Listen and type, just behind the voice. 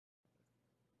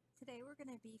Today we're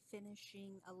going to be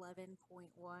finishing 11.1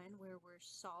 where we're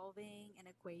solving an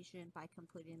equation by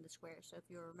completing the square. So if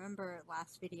you remember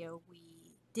last video, we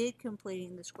did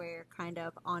completing the square kind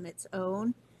of on its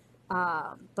own,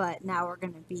 but now we're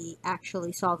going to be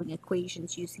actually solving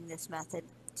equations using this method.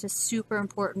 It's a super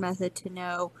important method to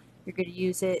know. You're going to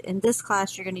use it in this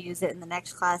class, you're going to use it in the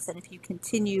next class, and if you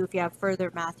continue, if you have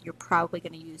further math, you're probably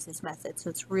going to use this method.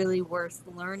 So it's really worth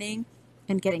learning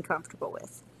and getting comfortable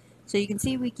with. So you can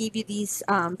see we gave you these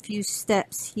few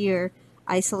steps here.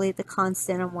 Isolate the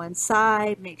constant on one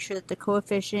side. Make sure that the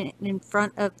coefficient in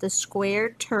front of the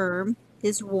squared term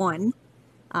is 1.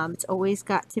 It's always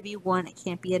got to be 1. It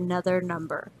can't be another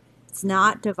number. It's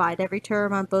not divide every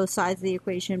term on both sides of the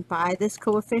equation by this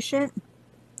coefficient.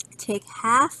 Take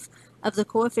half of the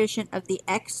coefficient of the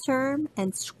x term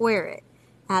and square it.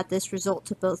 Add this result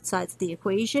to both sides of the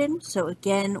equation. So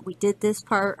again, we did this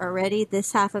part already.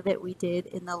 This half of it we did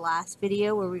in the last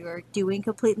video where we were doing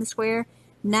completing the square.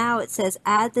 Now it says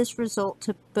add this result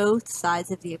to both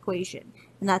sides of the equation.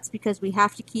 And that's because we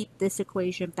have to keep this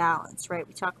equation balanced, right?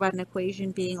 We talk about an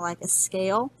equation being like a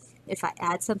scale. If I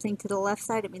add something to the left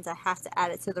side, it means I have to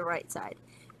add it to the right side.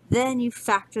 Then you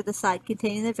factor the side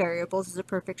containing the variables as a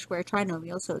perfect square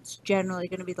trinomial. So it's generally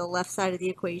going to be the left side of the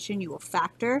equation. You will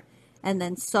factor and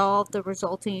then solve the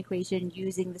resulting equation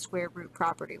using the square root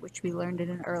property, which we learned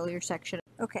in an earlier section.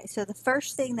 Okay, so the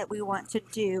first thing that we want to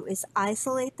do is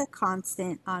isolate the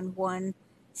constant on one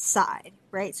side,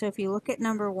 right? So if you look at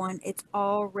number 1, it's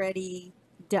already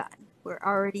done. We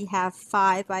already have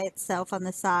 5 by itself on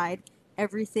the side.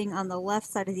 Everything on the left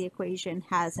side of the equation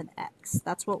has an x.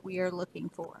 That's what we are looking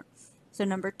for. So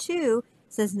number 2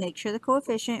 says make sure the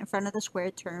coefficient in front of the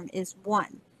squared term is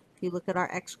 1. If you look at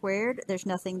our x squared, there's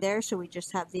nothing there, so we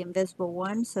just have the invisible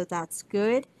 1, so that's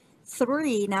good.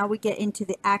 3, now we get into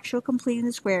the actual completing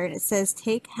the square, and it says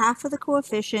take half of the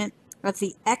coefficient of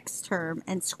the x term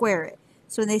and square it.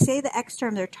 So when they say the x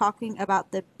term, they're talking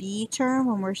about the b term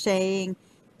when we're saying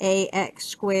ax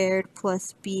squared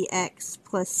plus bx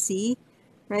plus c,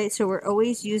 right? So we're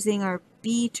always using our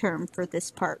b term for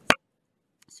this part.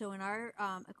 So in our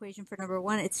equation for number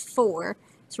 1, it's 4.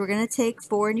 So we're going to take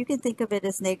 4, and you can think of it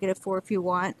as negative 4 if you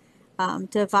want,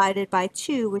 divided by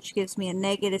 2, which gives me a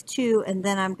negative 2, and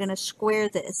then I'm going to square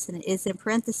this, and it is in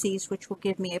parentheses, which will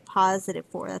give me a positive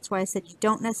 4. That's why I said you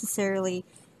don't necessarily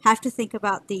have to think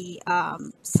about the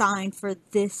sign for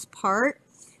this part.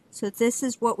 So this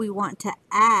is what we want to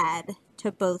add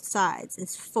to both sides,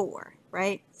 is 4,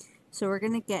 right? So we're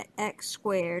going to get x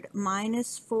squared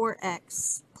minus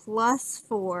 4x plus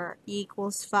 4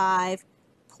 equals 5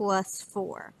 plus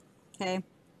 4, okay?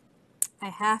 I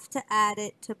have to add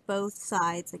it to both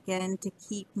sides, again, to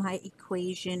keep my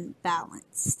equation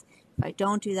balanced. If I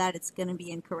don't do that, it's going to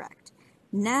be incorrect.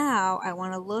 Now, I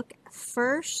want to look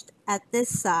first at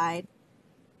this side,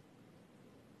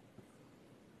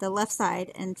 the left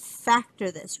side, and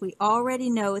factor this. We already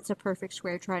know it's a perfect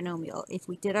square trinomial. If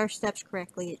we did our steps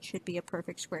correctly, it should be a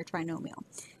perfect square trinomial.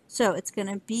 So it's going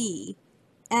to be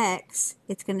x,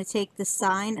 it's going to take the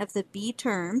sign of the b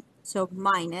term, so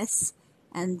minus,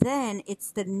 and then it's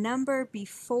the number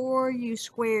before you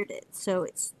squared it, so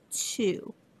it's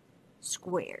 2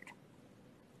 squared,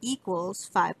 equals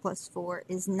 5 plus 4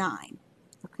 is 9,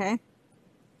 okay?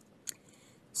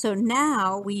 So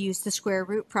now we use the square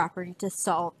root property to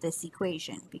solve this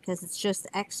equation because it's just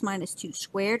x minus 2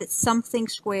 squared. It's something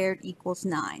squared equals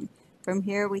 9. From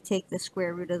here we take the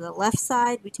square root of the left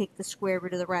side, we take the square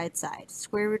root of the right side.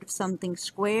 Square root of something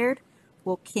squared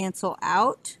will cancel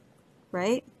out,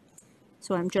 right?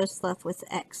 So I'm just left with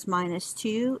x minus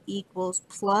 2 equals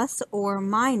plus or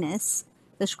minus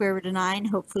the square root of 9.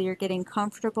 Hopefully you're getting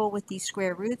comfortable with these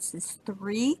square roots. Is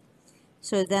 3.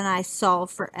 So then I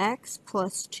solve for x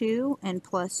plus 2 and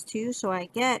plus 2. So I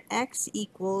get x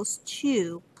equals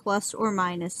 2 plus or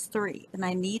minus 3. And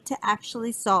I need to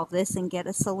actually solve this and get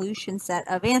a solution set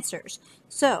of answers.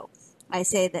 So I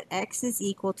say that x is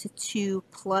equal to 2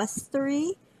 plus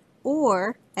 3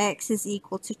 or x is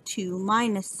equal to 2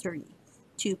 minus 3.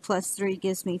 2 plus 3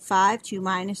 gives me 5. 2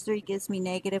 minus 3 gives me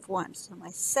negative 1. So my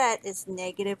set is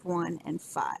negative 1 and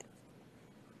 5.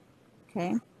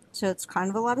 Okay. So it's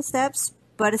kind of a lot of steps,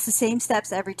 but it's the same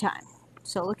steps every time.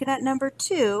 So looking at number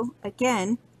 2,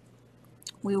 again,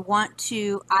 we want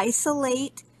to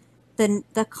isolate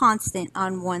the constant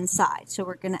on one side. So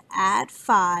we're going to add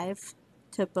 5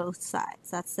 to both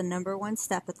sides. That's the number 1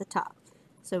 step at the top.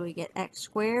 So we get x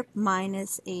squared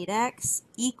minus 8x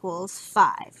equals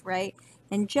 5, right?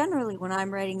 And generally when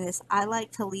I'm writing this, I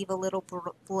like to leave a little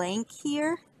blank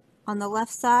here on the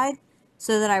left side,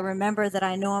 so that I remember that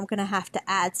I know I'm going to have to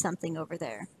add something over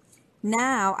there.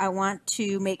 Now I want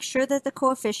to make sure that the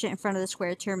coefficient in front of the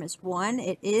square term is 1.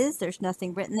 It is. There's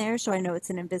nothing written there, so I know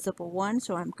it's an invisible 1,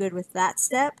 so I'm good with that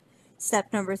step.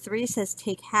 Step number 3 says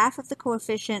take half of the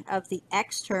coefficient of the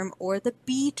x term or the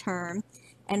b term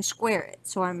and square it.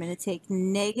 So I'm going to take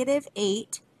negative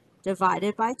 8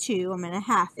 divided by 2. I'm going to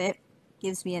half it.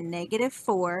 Gives me a negative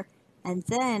 4. And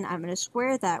then I'm going to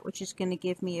square that, which is going to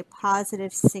give me a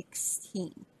positive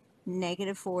 16.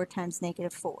 Negative 4 times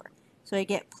negative 4. So I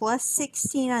get plus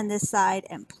 16 on this side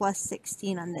and plus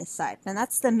 16 on this side. And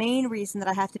that's the main reason that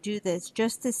I have to do this,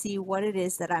 just to see what it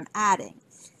is that I'm adding.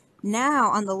 Now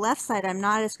on the left side, I'm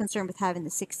not as concerned with having the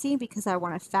 16 because I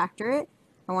want to factor it.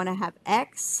 I want to have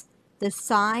x, the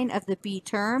sign of the b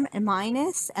term, and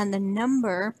minus, and the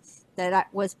number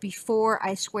that was before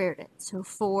I squared it. So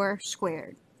 4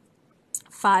 squared.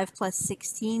 5 plus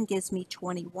 16 gives me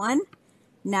 21.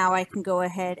 Now I can go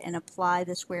ahead and apply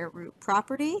the square root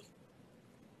property.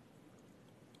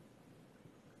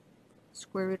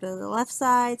 Square root of the left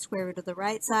side, square root of the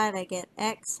right side, I get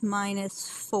x minus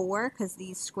 4, because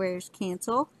these squares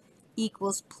cancel,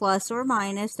 equals plus or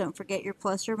minus, don't forget your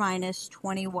plus or minus,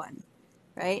 21,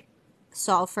 right?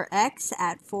 Solve for x,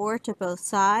 add 4 to both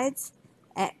sides,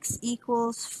 x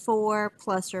equals 4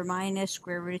 plus or minus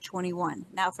square root of 21.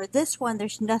 Now for this one,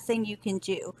 there's nothing you can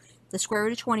do. The square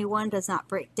root of 21 does not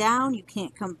break down, you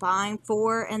can't combine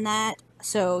 4 and that,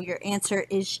 so your answer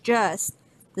is just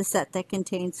the set that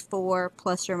contains 4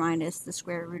 plus or minus the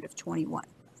square root of 21.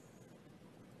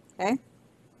 Okay?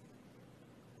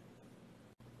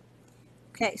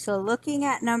 Okay, so looking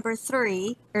at number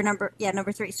 3, number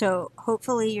 3. So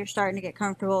hopefully you're starting to get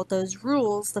comfortable with those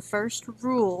rules. The first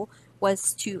rule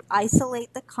was to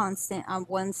isolate the constant on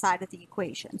one side of the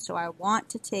equation. So I want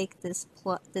to take this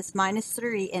minus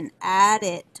 3 and add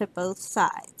it to both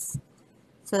sides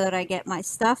so that I get my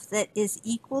stuff that is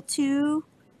equal to,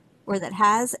 or that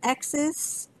has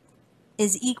x's,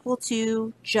 is equal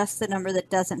to just the number that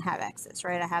doesn't have x's,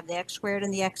 right? I have the x squared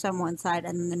and the x on one side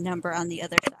and then the number on the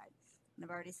other side. And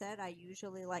I've already said I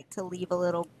usually like to leave a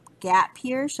little gap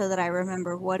here so that I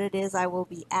remember what it is I will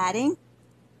be adding,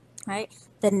 right?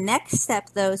 The next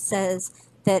step, though, says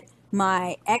that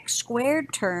my x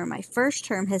squared term, my first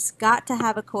term, has got to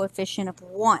have a coefficient of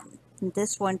 1, and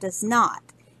this one does not.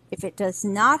 If it does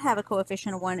not have a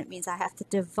coefficient of 1, it means I have to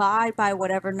divide by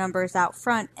whatever number is out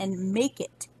front and make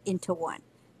it into 1.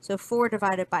 So 4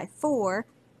 divided by 4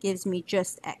 gives me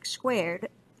just x squared.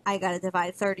 I got to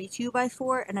divide 32 by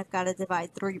 4, and I've got to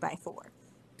divide 3 by 4.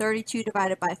 32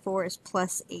 divided by 4 is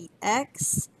plus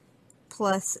 8x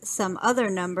plus some other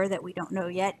number that we don't know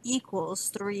yet equals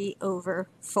 3 over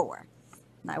 4.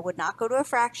 And I would not go to a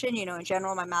fraction. You know, in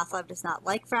general, my math lab does not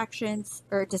like fractions,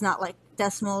 or does not like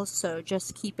decimals, so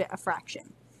just keep it a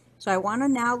fraction. So I want to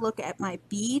now look at my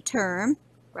b term,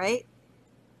 right?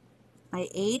 My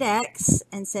 8x,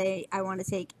 and say I want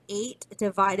to take 8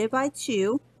 divided by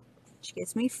 2, which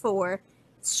gives me 4,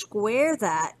 square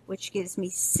that, which gives me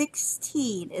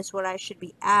 16, is what I should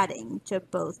be adding to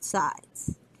both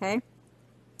sides, okay?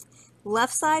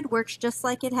 Left side works just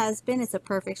like it has been. It's a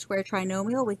perfect square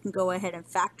trinomial. We can go ahead and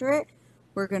factor it.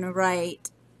 We're going to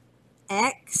write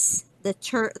x,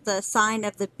 the sign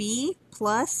of the b,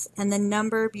 plus, and the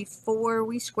number before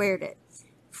we squared it,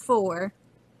 4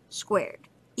 squared,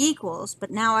 equals,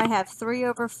 but now I have 3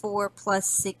 over 4 plus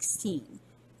 16.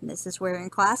 And this is where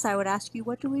in class I would ask you,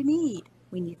 what do we need?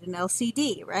 We need an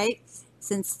LCD, right?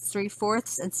 Since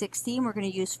 3/4 and 16, we're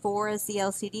going to use 4 as the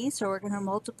LCD, so we're going to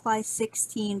multiply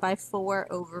 16 by 4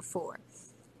 over 4.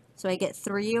 So I get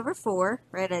 3 over 4,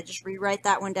 right? I just rewrite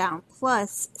that one down,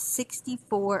 plus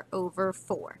 64 over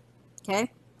 4,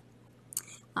 okay?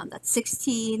 That's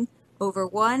 16 over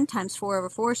 1 times 4 over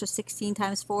 4, so 16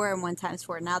 times 4 and 1 times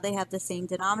 4. Now they have the same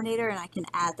denominator, and I can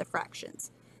add the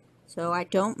fractions. So I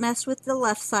don't mess with the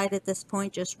left side at this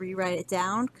point, just rewrite it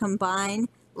down, combine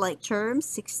like terms,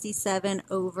 67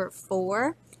 over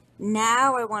 4.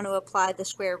 Now I want to apply the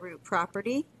square root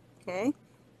property, okay?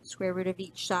 Square root of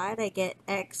each side, I get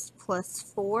x plus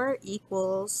 4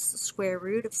 equals square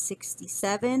root of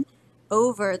 67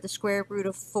 over the square root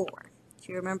of 4. If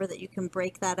you remember that you can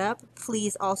break that up,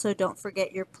 please also don't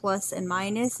forget your plus and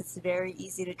minus. It's very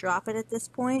easy to drop it at this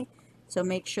point, so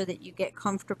make sure that you get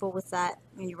comfortable with that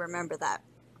and you remember that,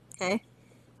 okay?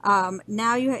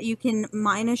 Now you can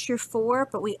minus your 4,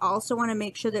 but we also want to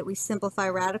make sure that we simplify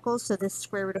radicals, so this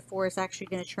square root of 4 is actually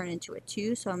going to turn into a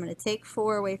 2, so I'm going to take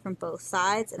 4 away from both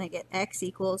sides, and I get x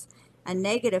equals a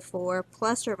negative 4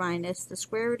 plus or minus the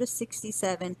square root of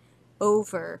 67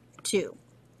 over 2.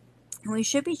 And we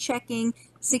should be checking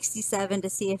 67 to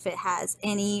see if it has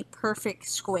any perfect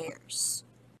squares.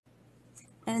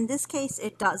 And in this case,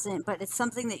 it doesn't, but it's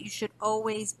something that you should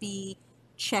always be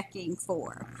checking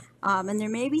for. And there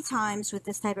may be times with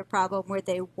this type of problem where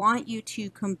they want you to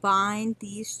combine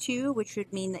these two, which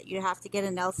would mean that you have to get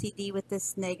an LCD with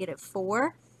this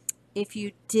 -4. If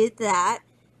you did that,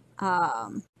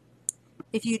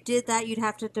 you'd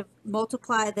have to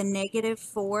multiply the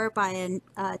 -4 by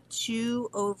a 2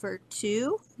 over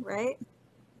 2, right?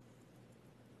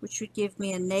 Which would give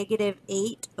me a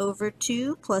 -8 over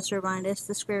 2 plus or minus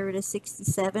the square root of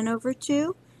 67 over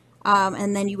 2.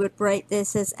 And then you would write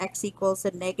this as x equals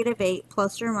a -8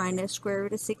 plus or minus square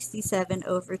root of 67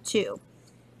 over 2.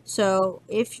 So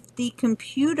if the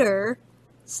computer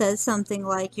says something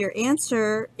like your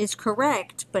answer is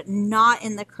correct but not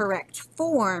in the correct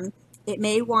form, it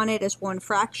may want it as one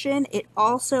fraction. It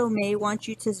also may want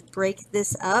you to break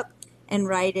this up and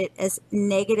write it as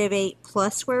 -8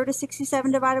 plus square root of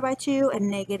 67 divided by 2 and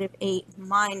 -8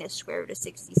 minus square root of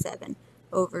 67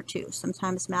 over 2.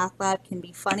 Sometimes Math Lab can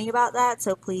be funny about that,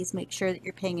 so please make sure that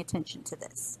you're paying attention to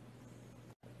this.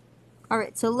 All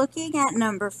right, so looking at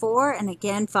number 4, and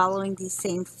again following these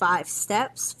same 5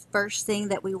 steps, first thing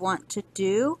that we want to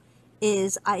do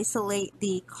is isolate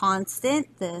the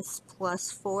constant, this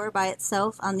 +4 by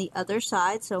itself on the other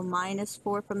side, so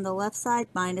 -4 from the left side,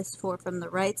 -4 from the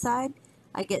right side.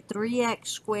 I get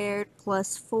 3x squared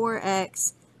plus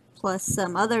 4x plus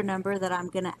some other number that I'm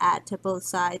going to add to both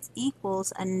sides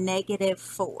equals a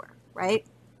 -4, right?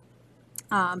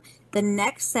 The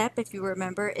next step, if you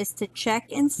remember, is to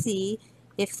check and see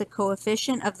if the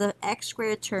coefficient of the x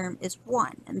squared term is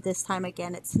 1. And this time,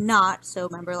 again, it's not. So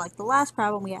remember, like the last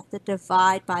problem, we have to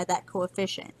divide by that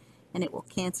coefficient. And it will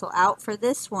cancel out for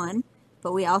this one.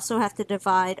 But we also have to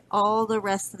divide all the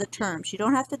rest of the terms. You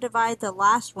don't have to divide the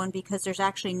last one because there's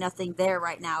actually nothing there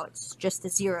right now. It's just a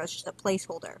 0. It's just a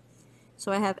placeholder.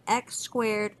 So I have x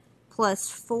squared plus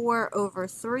 4 over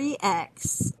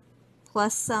 3x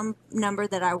plus some number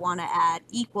that I want to add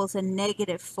equals a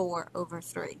 -4 over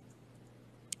 3.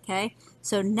 Okay,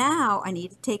 so now I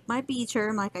need to take my b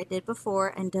term like I did before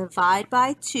and divide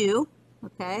by 2.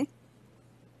 Okay,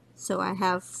 so I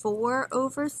have 4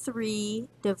 over 3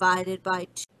 divided by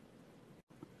 2.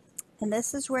 And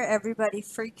this is where everybody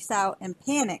freaks out and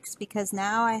panics because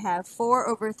now I have 4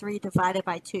 over 3 divided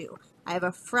by 2. I have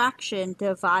a fraction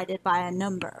divided by a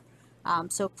number.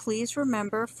 So please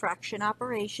remember fraction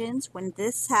operations. When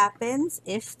this happens,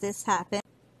 if this happens,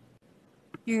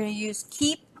 you're going to use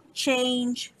keep,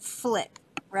 change, flip,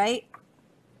 right?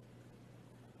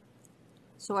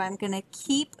 So I'm going to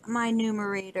keep my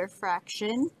numerator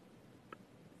fraction,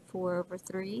 4 over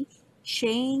 3,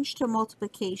 change to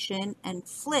multiplication, and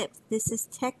flip. This is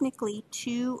technically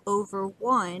 2 over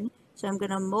 1. So I'm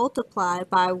going to multiply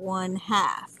by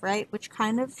 1/2, right? Which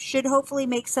kind of should hopefully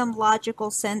make some logical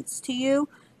sense to you.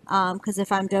 Because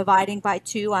if I'm dividing by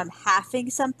 2, I'm halving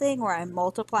something or I'm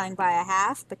multiplying by a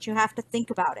half, but you have to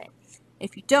think about it.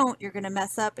 If you don't, you're going to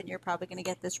mess up and you're probably going to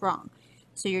get this wrong.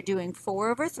 So you're doing 4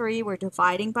 over 3, we're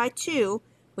dividing by 2,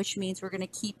 which means we're going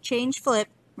to keep, change, flip.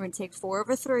 We're going to take 4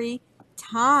 over 3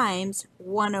 times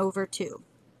 1 over 2.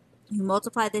 You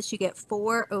multiply this, you get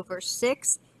 4 over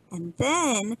 6, and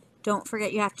then don't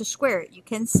forget you have to square it. You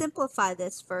can simplify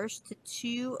this first to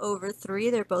 2 over 3.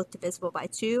 They're both divisible by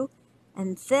 2.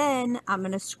 And then I'm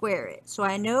going to square it. So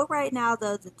I know right now,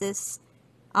 though, that this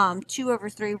 2 over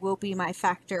 3 will be my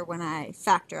factor when I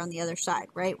factor on the other side,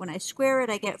 right? When I square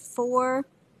it, I get 4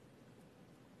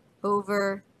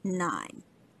 over 9,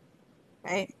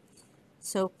 right?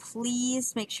 So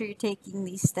please make sure you're taking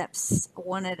these steps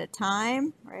one at a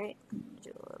time, right? I'm going to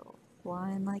do a little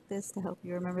line like this to help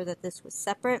you remember that this was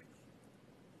separate.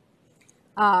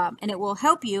 And it will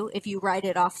help you if you write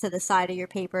it off to the side of your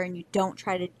paper and you don't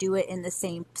try to do it in the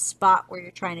same spot where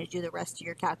you're trying to do the rest of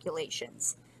your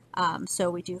calculations. So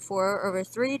we do 4 over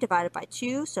 3 divided by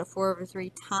 2. So 4 over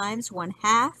 3 times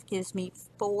 1/2 gives me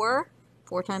 4.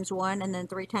 4 times 1, and then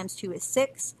 3 times 2 is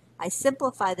 6. I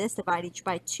simplify this, divide each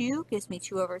by 2, gives me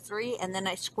 2 over 3, and then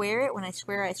I square it. When I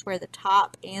square the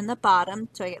top and the bottom,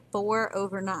 so I get 4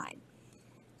 over 9.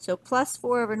 So plus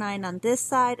 4 over 9 on this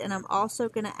side, and I'm also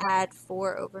going to add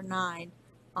 4 over 9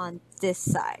 on this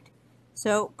side.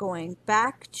 So going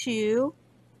back to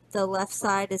the left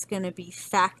side is going to be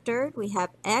factored. We have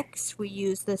x, we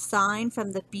use the sign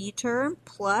from the b term,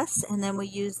 plus, and then we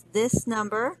use this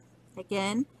number,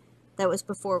 again, that was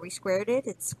before we squared it.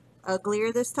 It's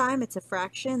uglier this time, it's a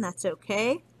fraction, that's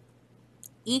okay,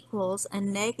 equals a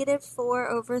 -4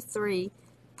 over 3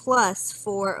 plus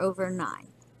 4 over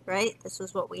 9, right? This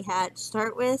was what we had to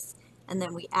start with, and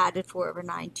then we added 4 over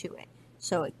 9 to it.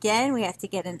 So again, we have to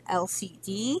get an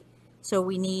LCD. So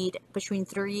we need between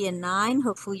 3 and 9.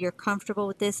 Hopefully you're comfortable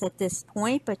with this at this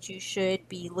point, but you should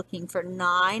be looking for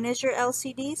 9 as your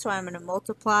LCD. So I'm going to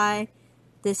multiply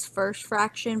this first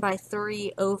fraction by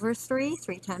 3 over 3.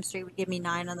 3 times 3 would give me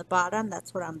 9 on the bottom.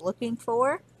 That's what I'm looking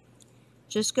for.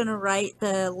 Just going to write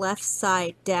the left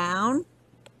side down.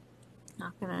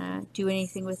 Not going to do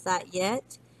anything with that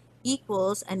yet.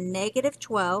 Equals a negative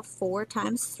 12, 4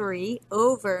 times 3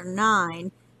 over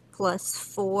 9 plus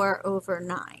 4 over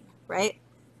 9, right?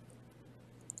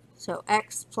 So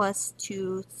x plus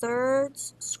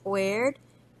 2/3 squared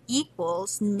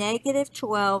equals negative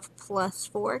 12 plus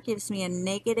 4 gives me a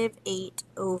negative 8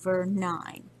 over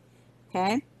 9.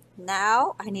 Okay,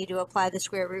 now I need to apply the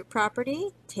square root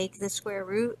property. Take the square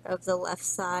root of the left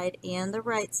side and the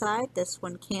right side. This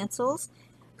one cancels.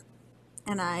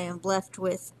 And I am left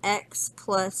with x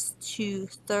plus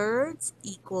 2/3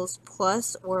 equals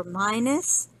plus or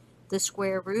minus the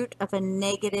square root of a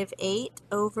negative 8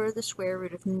 over the square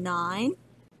root of 9.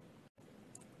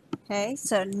 Okay,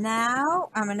 so now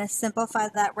I'm going to simplify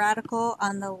that radical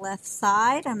on the left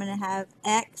side. I'm going to have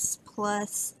x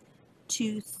plus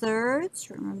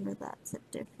 2/3, remember that's a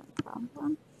different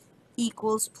problem,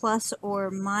 equals plus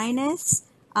or minus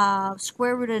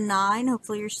square root of 9,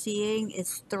 hopefully you're seeing,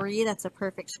 is 3. That's a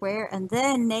perfect square. And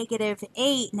then negative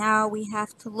 8, now we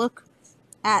have to look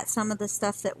at some of the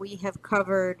stuff that we have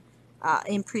covered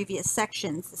in previous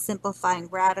sections, the simplifying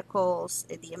radicals,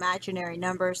 the imaginary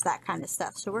numbers, that kind of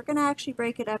stuff. So we're going to actually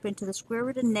break it up into the square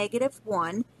root of negative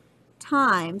 1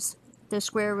 times the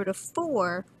square root of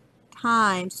 4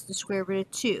 times the square root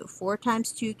of 2. 4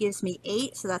 times 2 gives me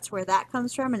 8, so that's where that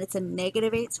comes from, and it's a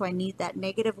negative 8, so I need that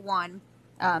negative 1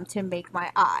 to make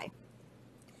my I.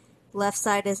 Left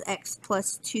side is x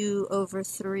plus 2 over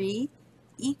 3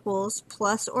 equals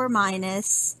plus or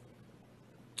minus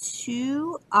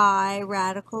 2i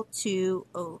radical 2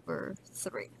 over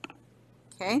 3.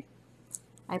 Okay,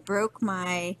 I broke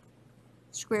my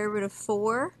square root of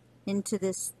 4 into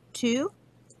this 2.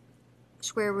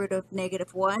 Square root of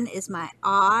negative 1 is my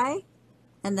I,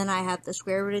 and then I have the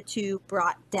square root of 2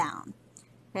 brought down.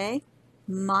 Okay,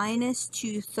 minus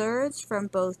 2/3 from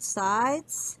both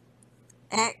sides.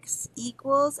 X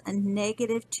equals a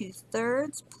negative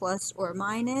 2/3 plus or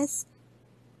minus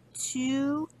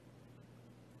 2i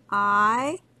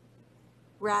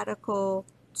radical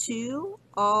 2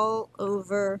 all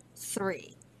over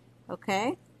 3.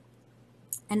 Okay?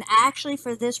 And actually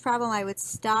for this problem I would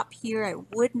stop here. I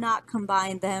would not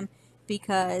combine them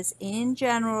because in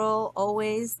general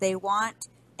always they want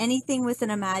anything with an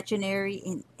imaginary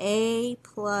in a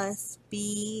plus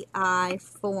bi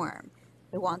form.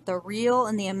 They want the real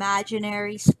and the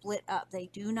imaginary split up. They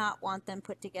do not want them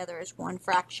put together as one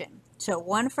fraction. So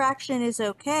one fraction is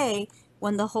okay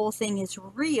when the whole thing is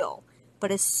real.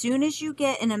 But as soon as you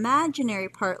get an imaginary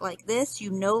part like this, you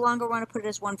no longer want to put it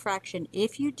as one fraction.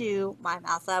 If you do, my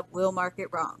math lab will mark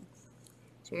it wrong.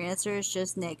 So your answer is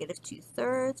just negative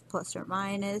 2/3 plus or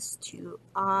minus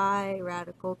 2i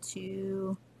radical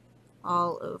 2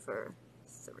 all over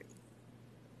 3.